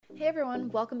Hey everyone,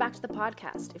 welcome back to the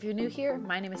podcast. If you're new here,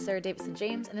 my name is Sarah Davison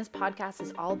James, and this podcast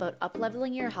is all about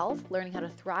up-leveling your health, learning how to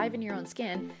thrive in your own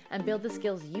skin, and build the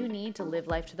skills you need to live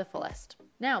life to the fullest.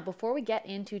 Now, before we get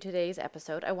into today's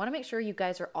episode, I want to make sure you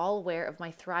guys are all aware of my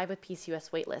Thrive with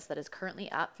PCOS waitlist that is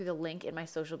currently up through the link in my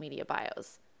social media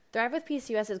bios. Thrive with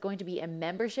PCOS is going to be a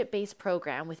membership-based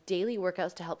program with daily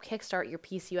workouts to help kickstart your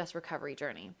PCOS recovery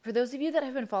journey. For those of you that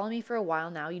have been following me for a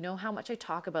while now, you know how much I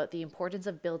talk about the importance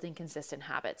of building consistent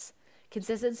habits.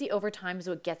 Consistency over time is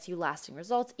what gets you lasting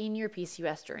results in your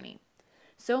PCOS journey.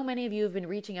 So many of you have been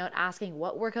reaching out asking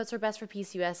what workouts are best for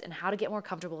PCOS and how to get more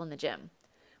comfortable in the gym.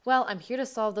 Well, I'm here to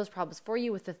solve those problems for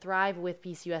you with the Thrive with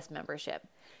PCOS membership.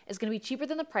 It's going to be cheaper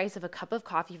than the price of a cup of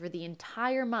coffee for the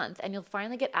entire month, and you'll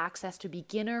finally get access to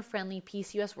beginner-friendly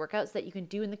PCOS workouts that you can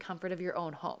do in the comfort of your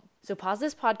own home. So pause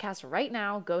this podcast right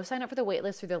now, go sign up for the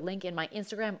waitlist through the link in my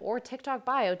Instagram or TikTok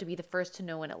bio to be the first to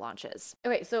know when it launches.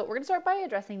 Okay, so we're going to start by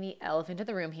addressing the elephant in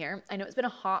the room here. I know it's been a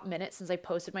hot minute since I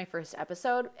posted my first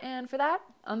episode, and for that,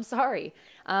 I'm sorry.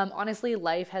 Honestly,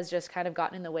 life has just kind of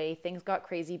gotten in the way. Things got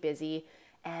crazy busy.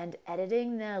 And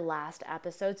editing the last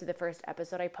episode, so the first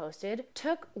episode I posted,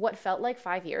 took what felt like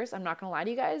 5 years. I'm not gonna lie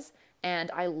to you guys.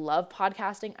 And I love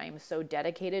podcasting. I am so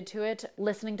dedicated to it.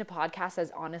 Listening to podcasts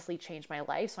has honestly changed my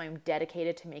life, so I'm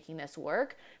dedicated to making this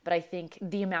work. But I think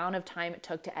the amount of time it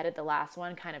took to edit the last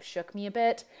one kind of shook me a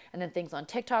bit. And then things on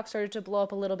TikTok started to blow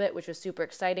up a little bit, which was super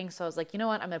exciting. So I was like, you know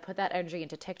what? I'm gonna put that energy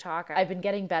into TikTok. I've been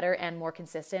getting better and more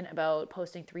consistent about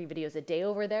posting 3 videos a day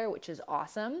over there, which is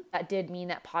awesome. That did mean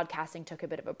that podcasting took a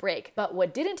bit of a break. But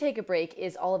what didn't take a break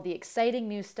is all of the exciting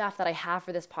new stuff that I have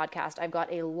for this podcast. I've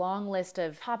got a long list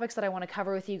of topics that I want to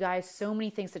cover with you guys, so many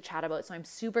things to chat about, so I'm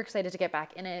super excited to get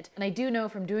back in it. And I do know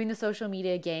from doing the social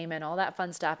media game and all that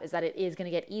fun stuff is that it is going to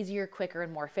get easier, quicker,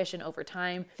 and more efficient over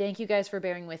time. Thank you guys for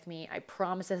bearing with me. I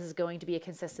promise this is going to be a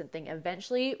consistent thing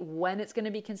eventually. When it's going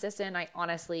to be consistent, I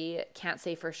honestly can't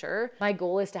say for sure. My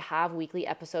goal is to have weekly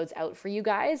episodes out for you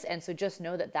guys, and so just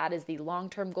know that that is the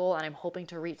long-term goal, and I'm hoping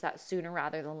to reach that sooner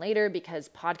rather than later, because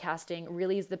podcasting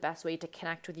really is the best way to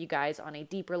connect with you guys on a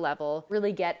deeper level,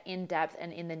 really get in depth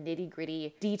and in the nitty-gritty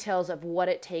details of what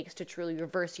it takes to truly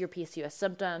reverse your PCOS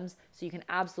symptoms so you can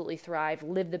absolutely thrive,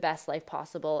 live the best life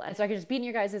possible. And so I can just be in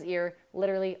your guys' ear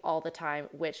literally all the time,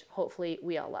 which hopefully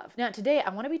we all love. Now today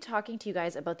I want to be talking to you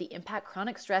guys about the impact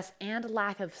chronic stress and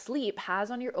lack of sleep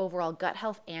has on your overall gut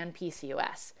health and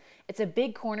PCOS. It's a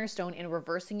big cornerstone in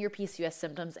reversing your PCOS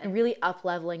symptoms and really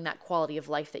up-leveling that quality of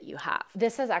life that you have.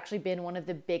 This has actually been one of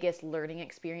the biggest learning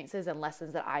experiences and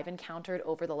lessons that I've encountered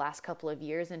over the last couple of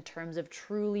years in terms of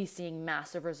truly seeing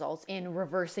massive results in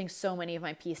reversing so many of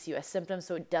my PCOS symptoms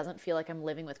so it doesn't feel like I'm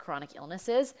living with chronic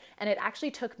illnesses. And it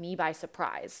actually took me by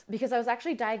surprise because I was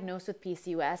actually diagnosed with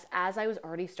PCOS as I was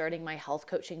already starting my health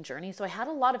coaching journey. So I had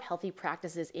a lot of healthy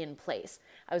practices in place.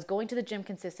 I was going to the gym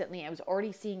consistently. I was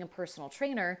already seeing a personal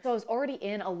trainer. So I was already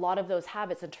in a lot of those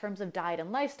habits in terms of diet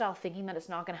and lifestyle, thinking that it's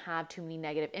not going to have too many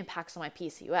negative impacts on my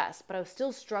PCOS, but I was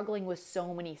still struggling with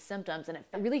so many symptoms, and it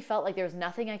really felt like there was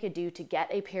nothing I could do to get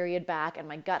a period back, and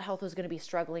my gut health was going to be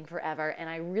struggling forever. And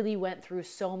I really went through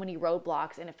so many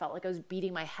roadblocks, and it felt like I was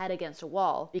beating my head against a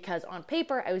wall because on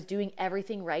paper I was doing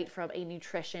everything right from a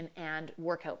nutrition and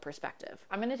workout perspective.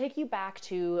 I'm going to take you back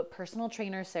to personal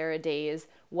trainer Sarah days,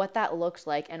 what that looked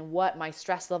like and what my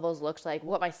stress levels looked like,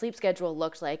 what my sleep schedule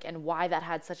looked like, and why that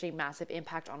had such a massive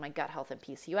impact on my gut health and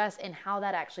PCOS and how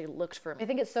that actually looked for me. I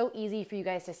think it's so easy for you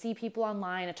guys to see people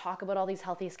online and talk about all these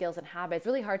healthy skills and habits. It's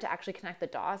really hard to actually connect the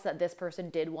dots that this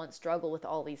person did once struggle with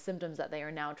all these symptoms that they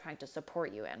are now trying to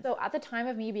support you in. So at the time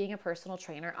of me being a personal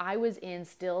trainer, I was in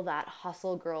still that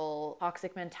hustle girl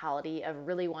toxic mentality of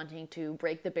really wanting to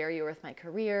break the barrier with my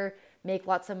career, make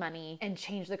lots of money, and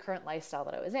change the current lifestyle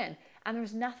that I was in. And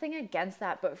there's nothing against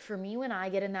that, but for me, when I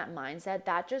get in that mindset,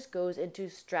 that just goes into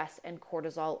stress and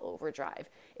cortisol overdrive.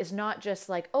 It's not just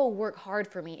like, oh, work hard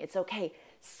for me. It's okay,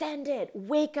 send it,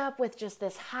 wake up with just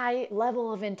this high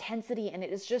level of intensity, and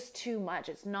it is just too much.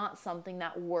 It's not something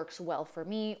that works well for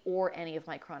me or any of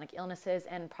my chronic illnesses,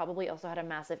 and probably also had a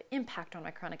massive impact on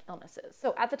my chronic illnesses.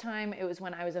 So at the time, it was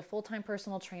when I was a full-time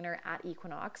personal trainer at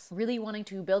Equinox, really wanting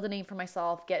to build a name for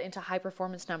myself, get into high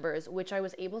performance numbers, which I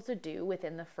was able to do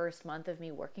within the first month of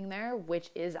me working there,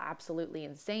 which is absolutely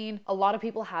insane. A lot of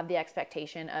people have the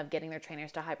expectation of getting their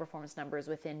trainers to high performance numbers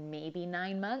within maybe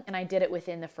 9 months, and I did it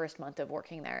within the first month of working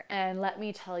working there. And let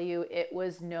me tell you, it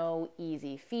was no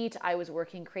easy feat. I was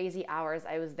working crazy hours.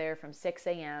 I was there from 6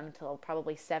 a.m. till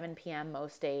probably 7 p.m.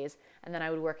 most days. And then I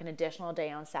would work an additional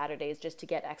day on Saturdays just to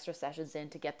get extra sessions in,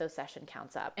 to get those session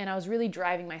counts up. And I was really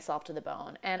driving myself to the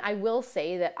bone. And I will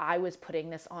say that I was putting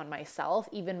this on myself.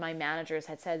 Even my managers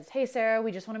had said, hey, Sarah,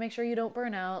 we just want to make sure you don't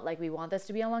burn out. Like, we want this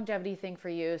to be a longevity thing for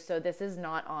you. So this is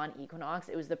not on Equinox.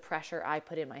 It was the pressure I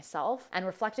put in myself. And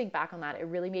reflecting back on that, it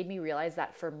really made me realize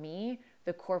that for me,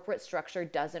 the corporate structure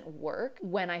doesn't work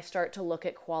when I start to look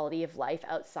at quality of life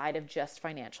outside of just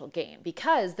financial gain.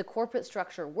 Because the corporate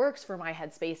structure works for my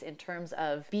headspace in terms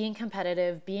of being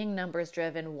competitive, being numbers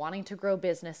driven, wanting to grow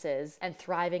businesses, and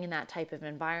thriving in that type of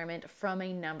environment from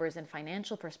a numbers and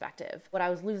financial perspective. What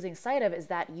I was losing sight of is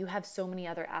that you have so many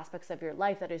other aspects of your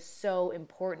life that is so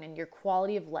important, and your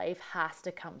quality of life has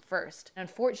to come first. And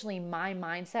unfortunately, my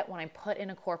mindset when I'm put in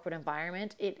a corporate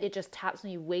environment, it just taps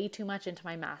me way too much into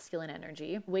my masculine energy,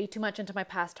 way too much into my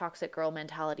past toxic girl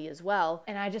mentality as well.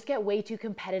 And I just get way too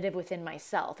competitive within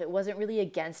myself. It wasn't really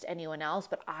against anyone else,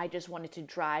 but I just wanted to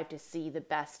drive to see the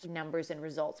best numbers and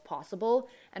results possible.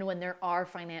 And when there are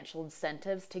financial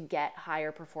incentives to get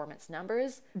higher performance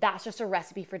numbers, that's just a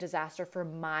recipe for disaster for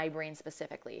my brain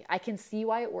specifically. I can see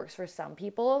why it works for some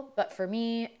people, but for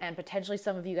me, and potentially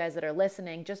some of you guys that are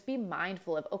listening, just be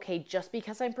mindful of, okay, just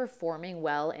because I'm performing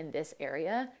well in this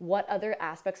area, what other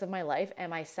aspects of my life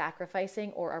am I sacrificing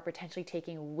or are potentially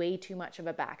taking way too much of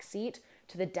a backseat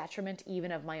to the detriment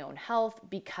even of my own health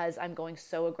because I'm going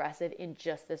so aggressive in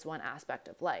just this one aspect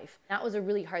of life. That was a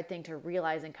really hard thing to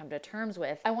realize and come to terms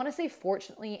with. I want to say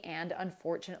fortunately and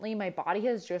unfortunately, my body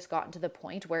has just gotten to the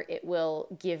point where it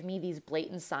will give me these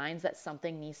blatant signs that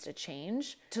something needs to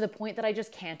change, to the point that I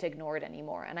just can't ignore it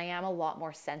anymore. And I am a lot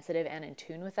more sensitive and in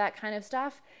tune with that kind of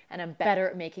stuff. And I'm better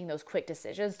at making those quick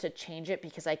decisions to change it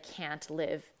because I can't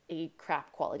live a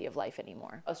crap quality of life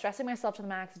anymore. I was stressing myself to the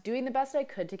max, doing the best I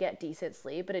could to get decent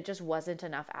sleep, but it just wasn't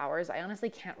enough hours. I honestly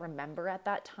can't remember at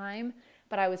that time,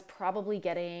 but I was probably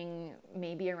getting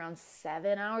maybe around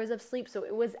 7 hours of sleep. So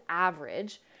it was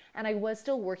average, and I was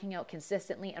still working out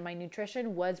consistently, and my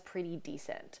nutrition was pretty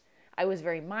decent. I was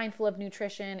very mindful of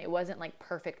nutrition. It wasn't like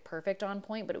perfect on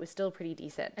point, but it was still pretty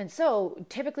decent. And so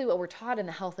typically what we're taught in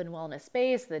the health and wellness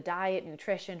space, the diet,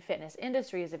 nutrition, fitness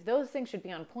industry, is if those things should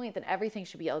be on point, then everything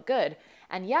should be all good.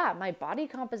 And yeah, my body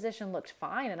composition looked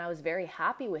fine and I was very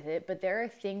happy with it, but there are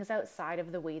things outside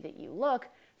of the way that you look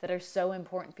that are so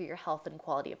important for your health and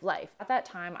quality of life. At that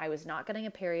time, I was not getting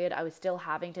a period. I was still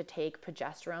having to take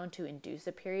progesterone to induce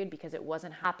a period because it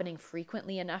wasn't happening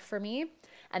frequently enough for me.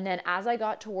 And then as I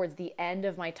got towards the end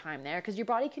of my time there, because your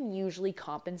body can usually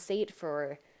compensate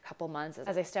for a couple months,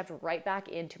 as I stepped right back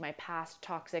into my past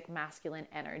toxic masculine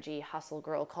energy, hustle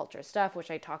girl culture stuff, which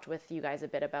I talked with you guys a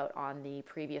bit about on the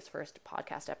previous first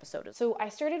podcast episode. So I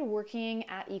started working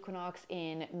at Equinox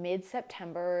in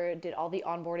mid-September, did all the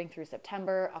onboarding through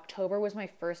September. October was my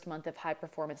first month of high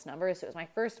performance numbers. So it was my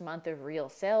first month of real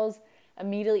sales.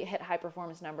 Immediately hit high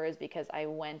performance numbers because I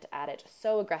went at it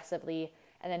so aggressively,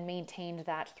 and then maintained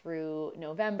that through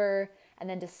November. And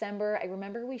then December, I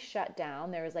remember we shut down.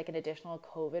 There was like an additional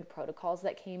COVID protocols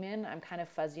that came in. I'm kind of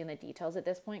fuzzy on the details at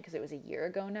this point because it was a year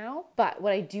ago now. But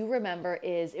what I do remember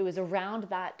is it was around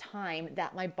that time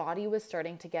that my body was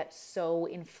starting to get so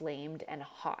inflamed and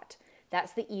hot.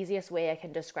 That's the easiest way I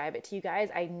can describe it to you guys.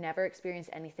 I never experienced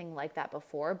anything like that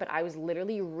before, but I was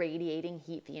literally radiating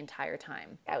heat the entire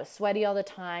time. I was sweaty all the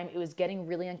time. It was getting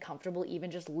really uncomfortable, even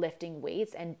just lifting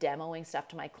weights and demoing stuff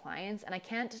to my clients. And I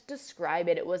can't describe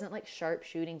it. It wasn't like sharp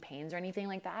shooting pains or anything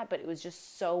like that, but it was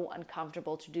just so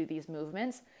uncomfortable to do these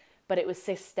movements. But it was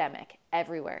systemic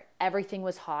everywhere. Everything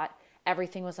was hot.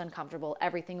 Everything was uncomfortable.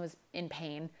 Everything was in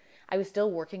pain. I was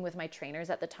still working with my trainers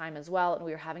at the time as well, and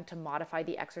we were having to modify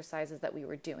the exercises that we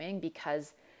were doing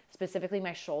because specifically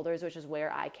my shoulders, which is where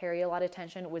I carry a lot of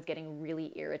tension, was getting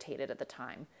really irritated at the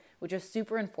time, which was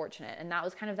super unfortunate. And that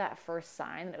was kind of that first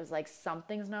sign that it was like,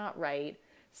 something's not right,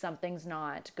 something's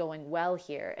not going well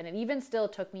here. And it even still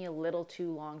took me a little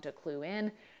too long to clue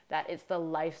in that it's the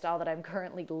lifestyle that I'm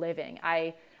currently living.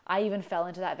 I even fell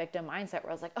into that victim mindset where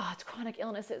I was like, oh, it's chronic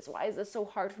illnesses. Why is this so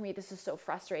hard for me? This is so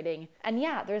frustrating. And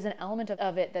yeah, there's an element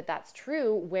of it that's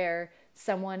true, where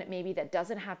someone maybe that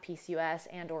doesn't have PCOS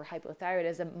and or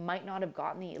hypothyroidism might not have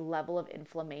gotten the level of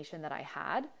inflammation that I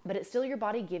had, but it's still your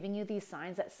body giving you these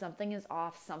signs that something is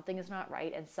off, something is not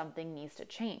right, and something needs to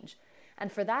change.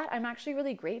 And for that, I'm actually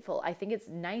really grateful. I think it's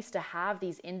nice to have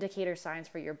these indicator signs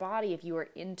for your body if you are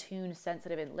in tune,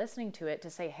 sensitive, and listening to it, to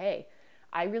say, hey,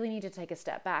 I really need to take a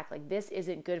step back. Like, this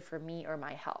isn't good for me or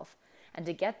my health. And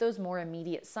to get those more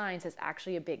immediate signs is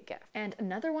actually a big gift. And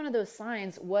another one of those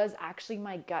signs was actually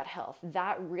my gut health.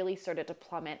 That really started to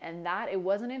plummet. And that it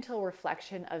wasn't until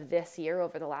reflection of this year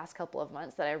over the last couple of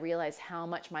months that I realized how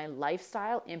much my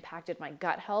lifestyle impacted my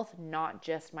gut health, not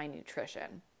just my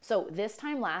nutrition. So this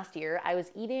time last year, I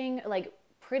was eating like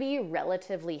pretty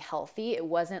relatively healthy. It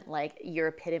wasn't like your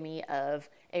epitome of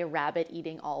a rabbit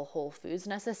eating all whole foods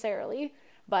necessarily,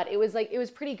 but it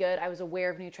was pretty good. I was aware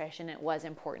of nutrition. It was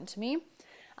important to me.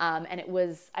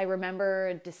 I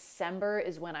remember December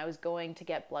is when I was going to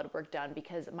get blood work done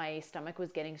because my stomach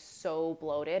was getting so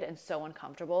bloated and so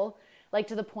uncomfortable, like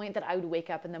to the point that I would wake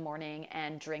up in the morning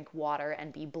and drink water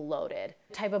and be bloated.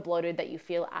 The type of bloated that you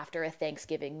feel after a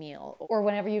Thanksgiving meal or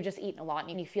whenever you've just eaten a lot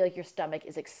and you feel like your stomach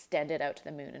is extended out to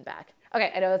the moon and back.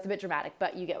 Okay, I know that's a bit dramatic,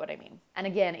 but you get what I mean. And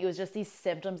again, it was just these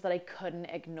symptoms that I couldn't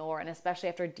ignore. And especially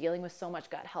after dealing with so much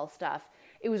gut health stuff,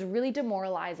 it was really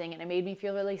demoralizing and it made me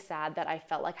feel really sad that I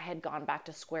felt like I had gone back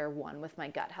to square one with my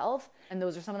gut health. And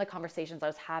those are some of the conversations I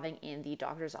was having in the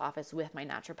doctor's office with my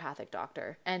naturopathic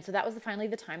doctor. And so that was finally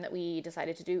the time that we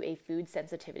decided to do a food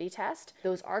sensitivity test.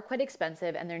 Those are quite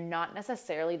expensive and they're not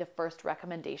necessarily the first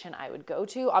recommendation I would go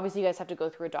to. Obviously, you guys have to go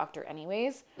through a doctor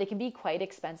anyways. They can be quite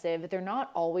expensive. They're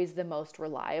not always the most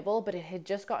reliable, but it had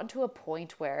just gotten to a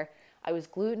point where I was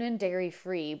gluten and dairy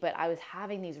free, but I was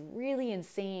having these really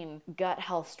insane gut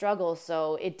health struggles.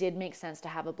 So it did make sense to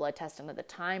have a blood test done at the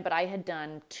time, but I had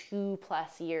done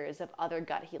 2+ years of other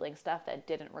gut healing stuff that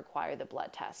didn't require the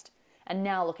blood test. And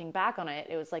now looking back on it,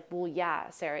 it was like, well, yeah,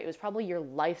 Sarah, it was probably your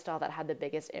lifestyle that had the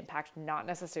biggest impact, not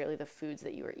necessarily the foods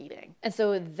that you were eating. And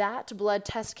so that blood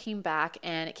test came back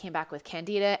and it came back with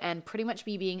candida and pretty much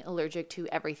me being allergic to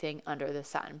everything under the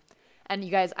sun. And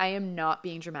you guys, I am not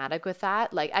being dramatic with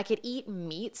that. Like I could eat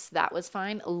meats, that was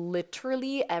fine.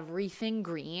 Literally everything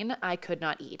green I could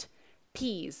not eat.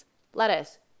 Peas,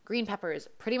 lettuce, green peppers,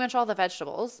 pretty much all the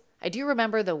vegetables. I do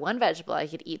remember the one vegetable I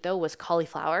could eat though was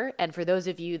cauliflower. And for those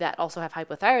of you that also have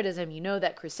hypothyroidism, you know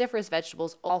that cruciferous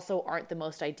vegetables also aren't the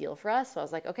most ideal for us. So I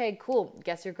was like, okay, cool.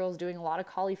 Guess your girl's doing a lot of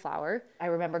cauliflower. I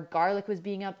remember garlic was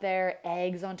being up there,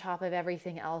 eggs on top of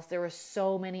everything else. There were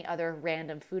so many other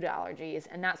random food allergies.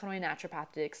 And that's when my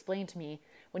naturopath did explain to me,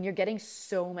 when you're getting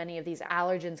so many of these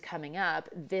allergens coming up,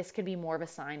 this could be more of a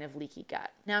sign of leaky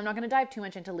gut. Now, I'm not going to dive too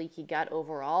much into leaky gut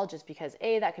overall, just because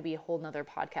that could be a whole nother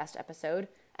podcast episode.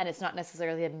 And it's not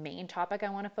necessarily the main topic I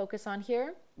want to focus on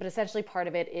here. But essentially part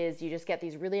of it is you just get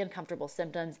these really uncomfortable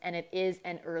symptoms and it is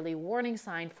an early warning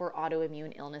sign for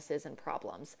autoimmune illnesses and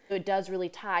problems. So it does really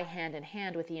tie hand in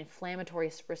hand with the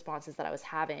inflammatory responses that I was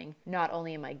having, not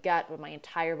only in my gut, but my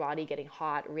entire body getting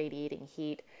hot, radiating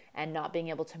heat, and not being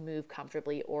able to move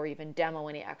comfortably or even demo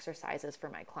any exercises for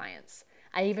my clients.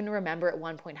 I even remember at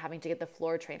one point having to get the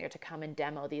floor trainer to come and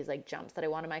demo these like jumps that I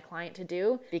wanted my client to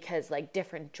do because like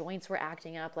different joints were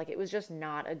acting up. Like it was just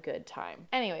not a good time.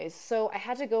 Anyways, so I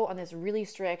had to go on this really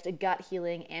strict gut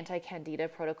healing anti-candida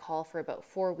protocol for about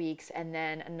 4 weeks. And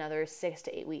then another 6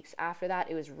 to 8 weeks after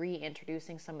that, it was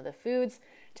reintroducing some of the foods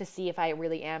to see if I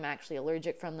really am actually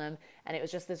allergic from them. And it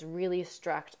was just this really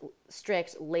strict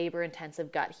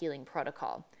labor-intensive gut healing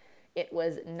protocol. It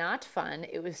was not fun.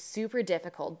 It was super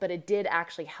difficult, but it did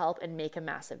actually help and make a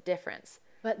massive difference.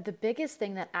 But the biggest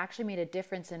thing that actually made a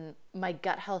difference in my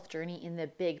gut health journey in the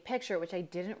big picture, which I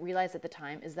didn't realize at the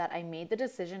time, is that I made the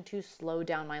decision to slow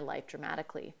down my life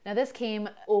dramatically. Now, this came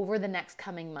over the next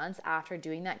coming months after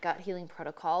doing that gut healing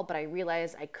protocol, but I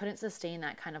realized I couldn't sustain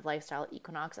that kind of lifestyle at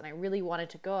Equinox, and I really wanted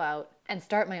to go out and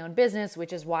start my own business,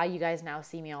 which is why you guys now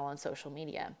see me all on social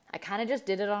media. I kind of just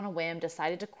did it on a whim,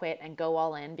 decided to quit and go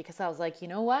all in because I was like, you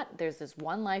know what? There's this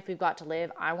one life we've got to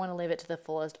live. I want to live it to the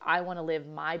fullest. I want to live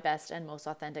my best and most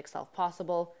authentic self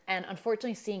possible. And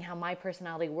unfortunately, seeing how my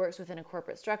personality works within a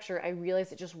corporate structure, I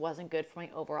realized it just wasn't good for my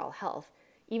overall health.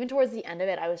 Even towards the end of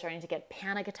it, I was starting to get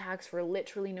panic attacks for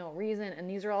literally no reason. And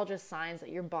these are all just signs that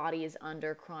your body is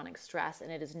under chronic stress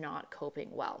and it is not coping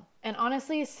well. And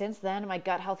honestly, since then, my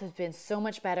gut health has been so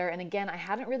much better. And again, I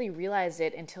hadn't really realized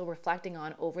it until reflecting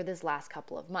on over this last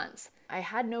couple of months. I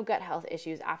had no gut health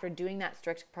issues after doing that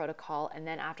strict protocol and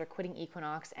then after quitting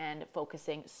Equinox and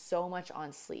focusing so much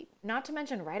on sleep. Not to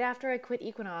mention, right after I quit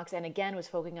Equinox and again was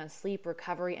focusing on sleep,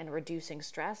 recovery, and reducing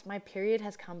stress, my period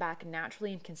has come back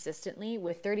naturally and consistently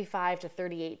with 35 to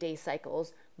 38 day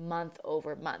cycles month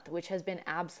over month, which has been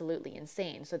absolutely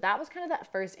insane. So that was kind of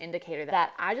that first indicator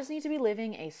that I just need to be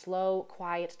living a slow,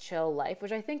 quiet, chill life,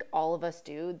 which I think all of us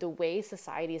do. The way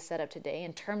society is set up today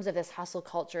in terms of this hustle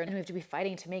culture, and we have to be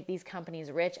fighting to make these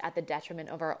companies rich at the detriment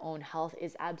of our own health,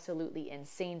 is absolutely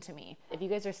insane to me. If you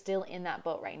guys are still in that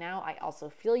boat right now, I also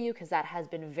feel you, because that has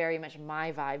been very much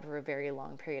my vibe for a very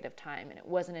long period of time. And it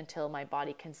wasn't until my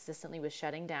body consistently was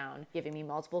shutting down, giving me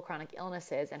multiple chronic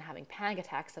illnesses and having panic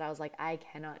attacks, that I was like, I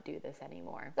cannot do this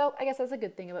anymore. So I guess that's a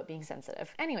good thing about being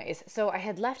sensitive. Anyways, so I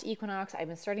had left Equinox. I've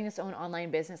been starting this own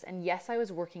online business, and yes, I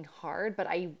was working hard, but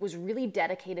I was really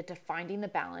dedicated to finding the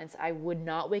balance. I would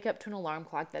not wake up to an alarm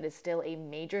clock. That is still a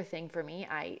major thing for me.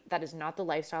 That is not the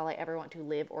lifestyle I ever want to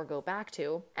live or go back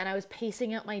to. And I was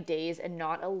pacing out my days and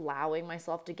not allowing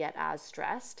myself to get as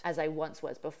stressed as I once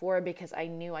was before, because I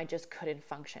knew I just couldn't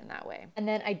function that way. And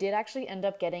then I did actually end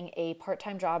up getting a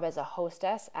part-time job as a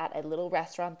hostess at a little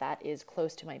restaurant that is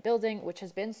close to my building, which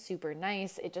has been super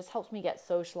nice. It just helps me get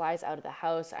socialized out of the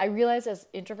house. I realize, as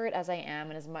introvert as I am,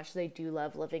 and as much as I do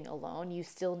love living alone, you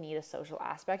still need a social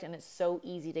aspect, and it's so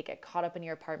easy to get caught up in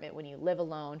your apartment when you live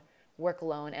alone, work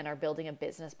alone, and are building a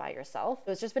business by yourself.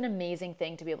 So it's just been an amazing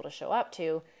thing to be able to show up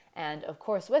to. And of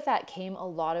course, with that came a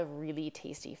lot of really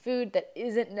tasty food that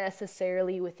isn't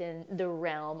necessarily within the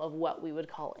realm of what we would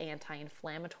call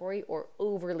anti-inflammatory or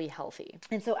overly healthy.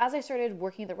 And so as I started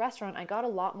working at the restaurant, I got a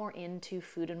lot more into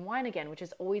food and wine again, which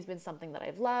has always been something that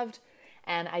I've loved.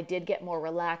 And I did get more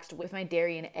relaxed with my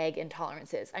dairy and egg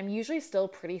intolerances. I'm usually still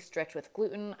pretty strict with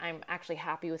gluten. I'm actually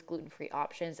happy with gluten-free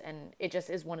options, and it just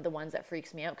is one of the ones that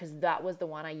freaks me out, because that was the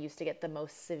one I used to get the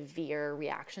most severe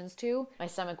reactions to. My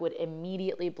stomach would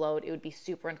immediately bloat. It would be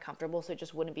super uncomfortable, so it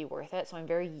just wouldn't be worth it. So I'm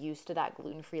very used to that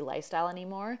gluten-free lifestyle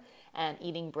anymore, and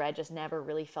eating bread just never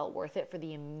really felt worth it for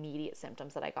the immediate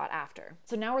symptoms that I got after.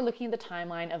 So now we're looking at the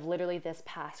timeline of literally this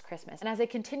past Christmas. And as I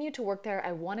continued to work there,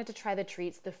 I wanted to try the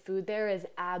treats. The food there is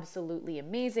absolutely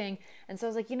amazing. And so I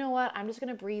was like, you know what? I'm just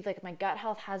going to breathe. Like, my gut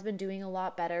health has been doing a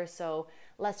lot better. So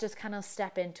let's just kind of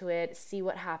step into it, see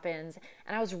what happens.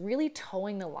 And I was really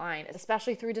towing the line,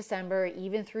 especially through December,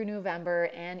 even through November,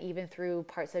 and even through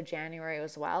parts of January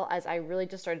as well, as I really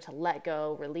just started to let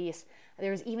go, release.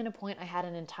 There was even a point I had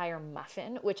an entire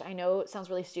muffin, which I know sounds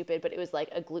really stupid, but it was like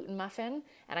a gluten muffin,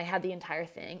 and I had the entire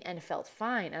thing and felt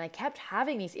fine. And I kept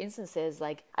having these instances,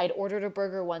 like I'd ordered a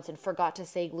burger once and forgot to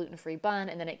say gluten-free bun,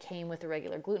 and then it came with a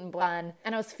regular gluten bun.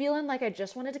 And I was feeling like I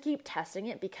just wanted to keep testing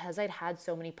it, because I'd had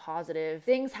so many positive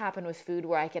things happen with food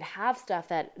where I could have stuff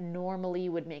that normally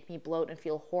would make me bloat and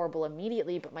feel horrible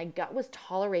immediately, but my gut was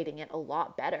tolerating it a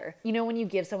lot better. You know, when you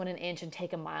give someone an inch and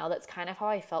take a mile, that's kind of how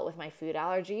I felt with my food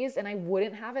allergies. And I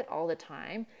wouldn't have it all the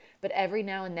time, but every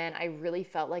now and then I really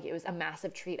felt like it was a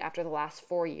massive treat after the last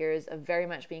 4 years of very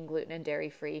much being gluten and dairy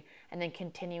free, and then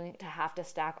continuing to have to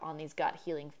stack on these gut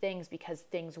healing things because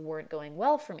things weren't going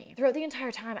well for me. Throughout the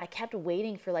entire time, I kept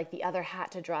waiting for like the other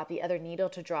hat to drop, the other needle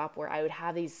to drop, where I would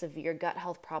have these severe gut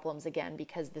health problems again,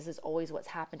 because this is always what's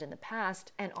happened in the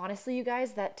past. And honestly, you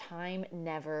guys, that time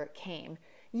never came.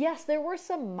 Yes, there were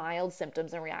some mild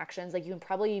symptoms and reactions. Like, you can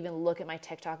probably even look at my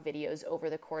TikTok videos over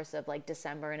the course of like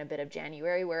December and a bit of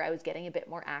January, where I was getting a bit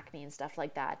more acne and stuff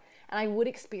like that. And I would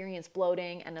experience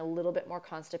bloating and a little bit more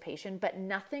constipation, but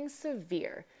nothing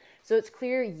severe. So it's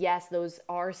clear, yes, those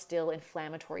are still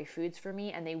inflammatory foods for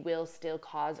me, and they will still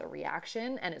cause a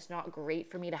reaction, and it's not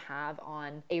great for me to have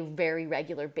on a very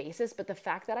regular basis. But the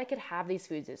fact that I could have these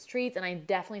foods as treats, and I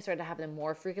definitely started to have them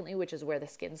more frequently, which is where the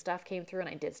skin stuff came through, and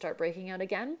I did start breaking out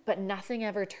again, but nothing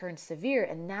ever turned severe.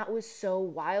 And that was so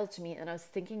wild to me. And I was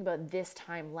thinking about this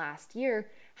time last year,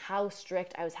 how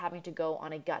strict I was having to go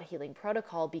on a gut healing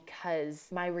protocol, because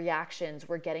my reactions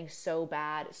were getting so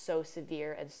bad, so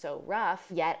severe, and so rough,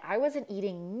 yet I wasn't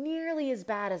eating nearly as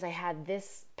bad as I had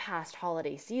this past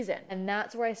holiday season. And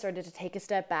that's where I started to take a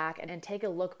step back and take a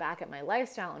look back at my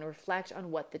lifestyle and reflect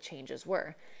on what the changes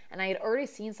were. And I had already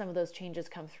seen some of those changes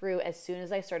come through. As soon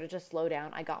as I started to slow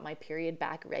down, I got my period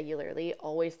back regularly,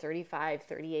 always 35,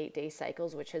 38-day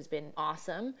cycles, which has been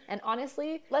awesome. And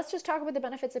honestly, let's just talk about the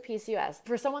benefits of PCOS.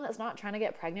 For someone that's not trying to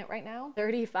get pregnant right now,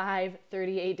 35,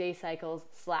 38-day cycles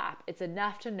slap. It's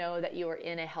enough to know that you are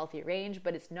in a healthy range,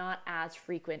 but it's not as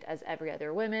frequent as every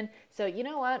other woman. So you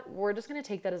know what? We're just going to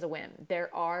take that as a win.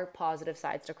 There are positive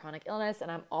sides to chronic illness,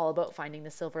 and I'm all about finding the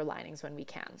silver linings when we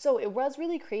can. So it was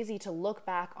really crazy to look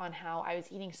back on how I was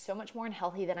eating so much more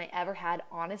unhealthy than I ever had.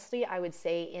 Honestly, I would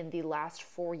say in the last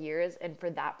 4 years, and for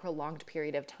that prolonged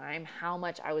period of time, how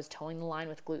much I was towing the line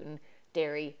with gluten,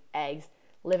 dairy, eggs,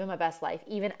 living my best life,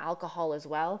 even alcohol as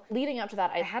well. Leading up to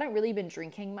that, I hadn't really been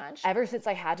drinking much ever since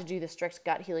I had to do the strict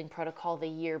gut healing protocol the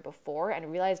year before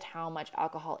and realized how much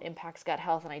alcohol impacts gut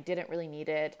health and I didn't really need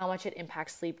it, how much it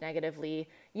impacts sleep negatively.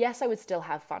 Yes, I would still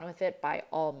have fun with it by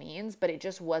all means, but it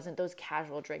just wasn't those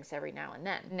casual drinks every now and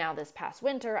then. Now this past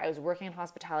winter, I was working in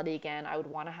hospitality again. I would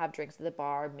want to have drinks at the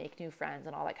bar, make new friends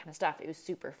and all that kind of stuff. It was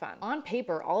super fun. On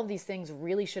paper, all of these things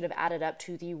really should have added up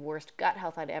to the worst gut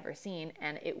health I'd ever seen,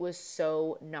 and it was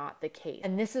so not the case.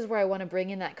 And this is where I want to bring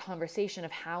in that conversation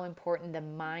of how important the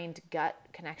mind-gut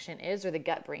connection is, or the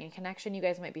gut-brain connection. You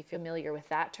guys might be familiar with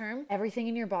that term. Everything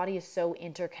in your body is so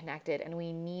interconnected, and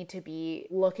we need to be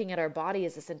looking at our body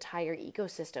as this entire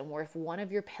ecosystem where if one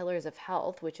of your pillars of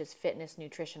health, which is fitness,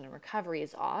 nutrition, and recovery,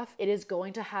 is off, it is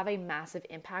going to have a massive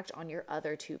impact on your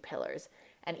other two pillars.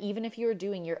 And even if you're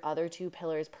doing your other two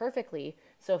pillars perfectly,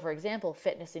 so for example,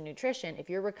 fitness and nutrition, if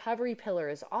your recovery pillar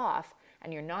is off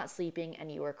and you're not sleeping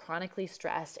and you are chronically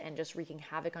stressed and just wreaking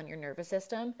havoc on your nervous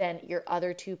system, then your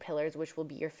other two pillars, which will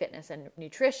be your fitness and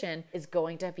nutrition, is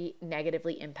going to be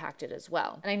negatively impacted as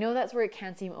well. And I know that's where it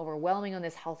can seem overwhelming on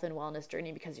this health and wellness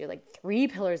journey because you're like 3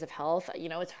 pillars of health. You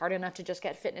know, it's hard enough to just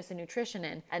get fitness and nutrition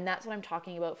in. And that's what I'm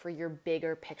talking about for your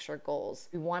bigger picture goals.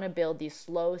 We want to build these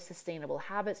slow, sustainable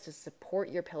habits to support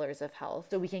your pillars of health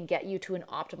so we can get you to an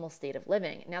optimal state of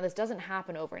living. Now, this doesn't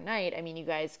happen overnight. I mean, you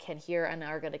guys can hear and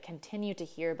are going to continue to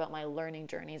hear about my learning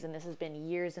journeys, and this has been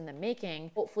years in the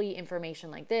making. Hopefully information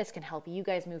like this can help you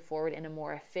guys move forward in a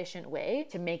more efficient way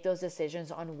to make those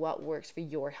decisions on what works for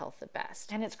your health the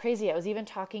best. And it's crazy. I was even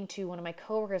talking to one of my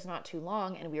coworkers not too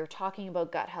long, and we were talking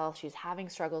about gut health. She's having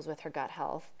struggles with her gut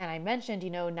health. And I mentioned,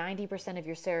 90% of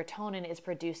your serotonin is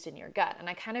produced in your gut. And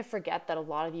I kind of forget that a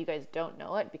lot of you guys don't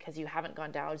know it because you haven't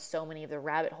gone down so many of the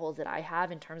rabbit holes that I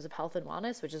have in terms of health and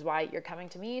wellness, which is why you're coming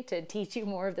to me to teach you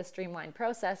more of the streamlined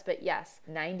process. But yes,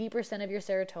 90% of your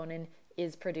serotonin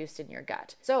is produced in your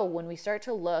gut. So when we start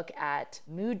to look at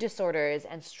mood disorders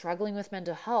and struggling with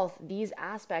mental health, these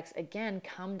aspects again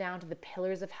come down to the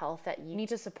pillars of health that you need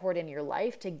to support in your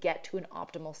life to get to an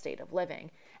optimal state of living.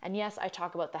 And yes, I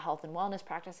talk about the health and wellness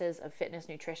practices of fitness,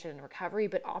 nutrition, and recovery,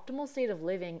 but optimal state of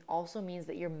living also means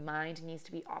that your mind needs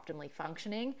to be optimally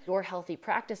functioning. Your healthy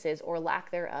practices or lack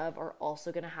thereof are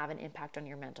also going to have an impact on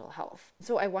your mental health.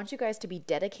 So I want you guys to be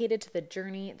dedicated to the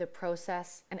journey, the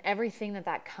process, and everything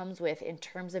that comes with in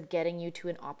terms of getting you to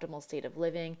an optimal state of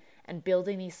living and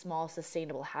building these small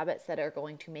sustainable habits that are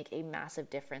going to make a massive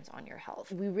difference on your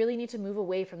health. We really need to move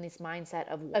away from this mindset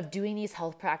of doing these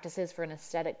health practices for an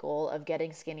aesthetic goal of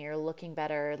getting skinnier, looking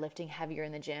better, lifting heavier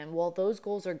in the gym. While those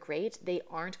goals are great, they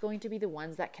aren't going to be the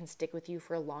ones that can stick with you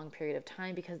for a long period of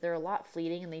time because they're a lot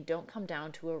fleeting and they don't come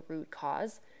down to a root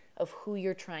cause of who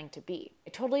you're trying to be. I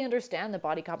totally understand the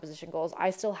body composition goals. I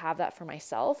still have that for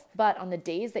myself, but on the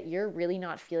days that you're really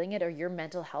not feeling it or your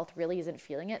mental health really isn't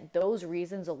feeling it, those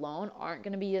reasons alone aren't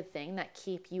going to be a thing that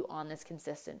keep you on this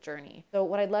consistent journey. So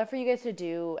what I'd love for you guys to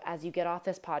do as you get off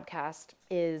this podcast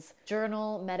is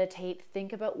journal, meditate,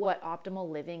 think about what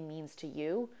optimal living means to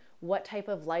you. What type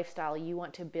of lifestyle you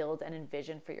want to build and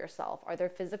envision for yourself. Are there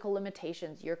physical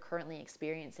limitations you're currently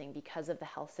experiencing because of the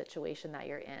health situation that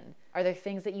you're in? Are there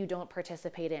things that you don't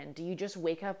participate in? Do you just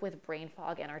wake up with brain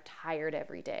fog and are tired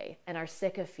every day and are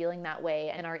sick of feeling that way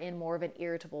and are in more of an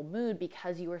irritable mood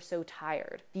because you are so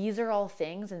tired? These are all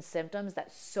things and symptoms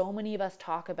that so many of us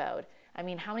talk about. I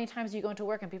mean, how many times do you go into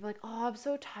work and people are like, oh, I'm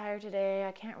so tired today.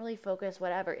 I can't really focus,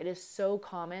 whatever. It is so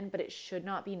common, but it should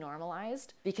not be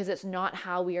normalized because it's not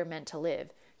how we are meant to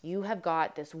live. You have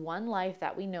got this one life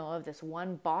that we know of, this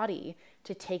one body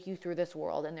to take you through this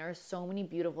world. And there are so many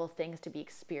beautiful things to be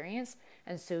experienced.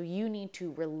 And so you need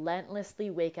to relentlessly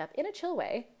wake up in a chill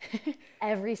way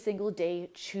every single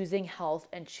day, choosing health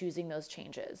and choosing those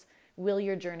changes. Will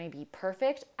your journey be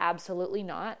perfect? Absolutely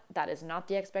not. That is not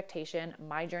the expectation.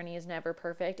 My journey is never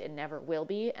perfect. It never will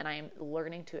be. And I am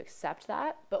learning to accept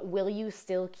that. But will you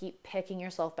still keep picking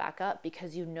yourself back up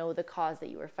because you know the cause that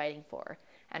you are fighting for?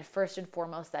 And first and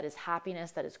foremost, that is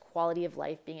happiness, that is quality of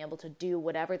life, being able to do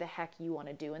whatever the heck you want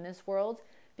to do in this world,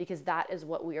 because that is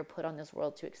what we are put on this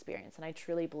world to experience. And I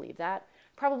truly believe that,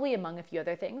 probably among a few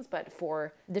other things, but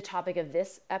for the topic of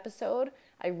this episode,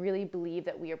 I really believe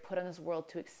that we are put on this world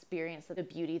to experience the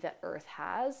beauty that Earth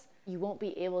has. You won't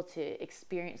be able to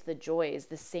experience the joys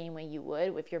the same way you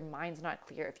would if your mind's not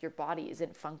clear, if your body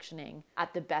isn't functioning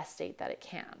at the best state that it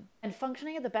can. And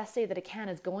functioning at the best state that it can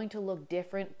is going to look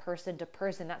different person to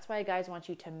person. That's why guys want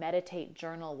you to meditate,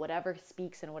 journal, whatever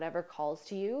speaks and whatever calls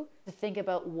to you, to think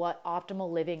about what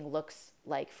optimal living looks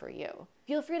like for you.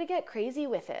 Feel free to get crazy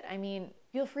with it. I mean,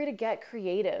 feel free to get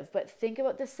creative, but think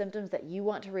about the symptoms that you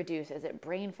want to reduce. Is it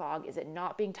brain fog? Is it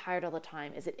not being tired all the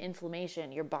time? Is it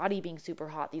inflammation? Your body being super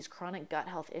hot? These chronic gut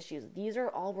health issues? These are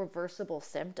all reversible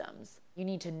symptoms. You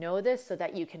need to know this so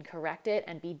that you can correct it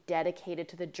and be dedicated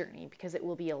to the journey, because it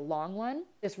will be a long one.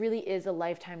 This really is a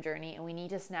lifetime journey, and we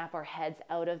need to snap our heads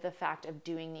out of the fact of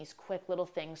doing these quick little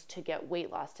things to get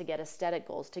weight loss, to get aesthetic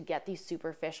goals, to get these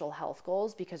superficial health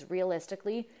goals, because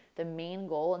realistically, the main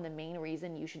goal and the main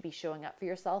reason you should be showing up for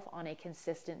yourself on a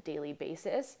consistent daily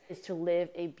basis is to live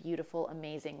a beautiful,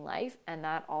 amazing life. And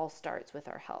that all starts with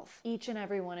our health. Each and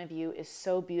every one of you is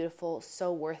so beautiful,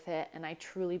 so worth it. And I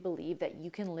truly believe that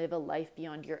you can live a life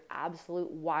beyond your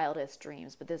absolute wildest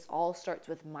dreams. But this all starts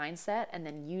with mindset and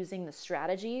then using the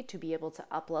strategy to be able to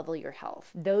up-level your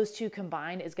health. Those two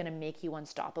combined is going to make you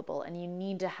unstoppable. And you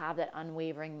need to have that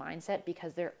unwavering mindset,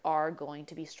 because there are going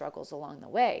to be struggles along the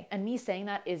way. And me saying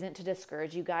that isn't to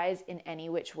discourage you guys in any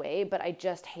which way, but I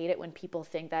just hate it when people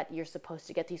think that you're supposed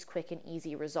to get these quick and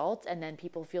easy results, and then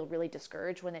people feel really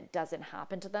discouraged when it doesn't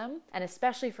happen to them. And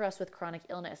especially for us with chronic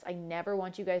illness, I never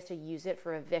want you guys to use it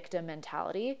for a victim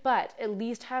mentality, but at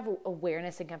least have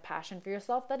awareness and compassion for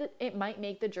yourself that it might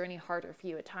make the journey harder for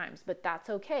you at times, but that's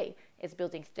okay. It's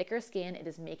building thicker skin, it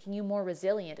is making you more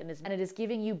resilient, and it is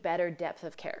giving you better depth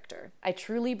of character. I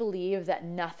truly believe that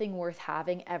nothing worth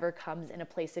having ever comes in a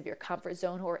place of your comfort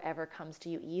zone or ever comes to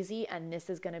you easy, and this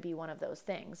is going to be one of those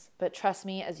things. But trust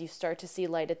me, as you start to see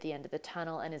light at the end of the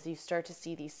tunnel, and as you start to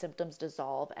see these symptoms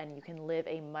dissolve, and you can live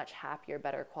a much happier,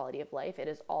 better quality of life, it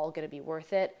is all going to be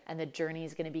worth it, and the journey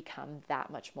is going to become that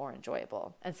much more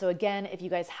enjoyable. And so again, if you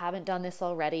guys haven't done this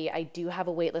already, I do have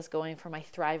a waitlist going for my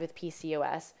Thrive with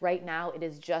PCOS. Right now, it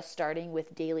is just starting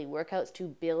with daily workouts to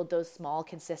build those small,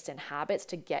 consistent habits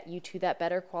to get you to that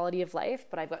better quality of life.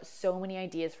 But I've got so many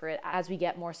ideas for it as we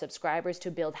get more subscribers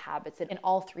to build habits in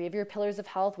all three of your pillars of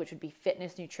health, which would be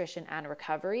fitness, nutrition, and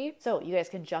recovery. So you guys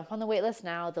can jump on the waitlist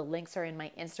now. The links are in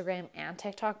my Instagram and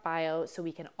TikTok bio, so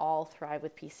we can all thrive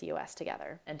with PCOS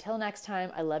together. Until next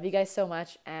time, I love you guys so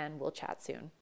much, and we'll chat soon.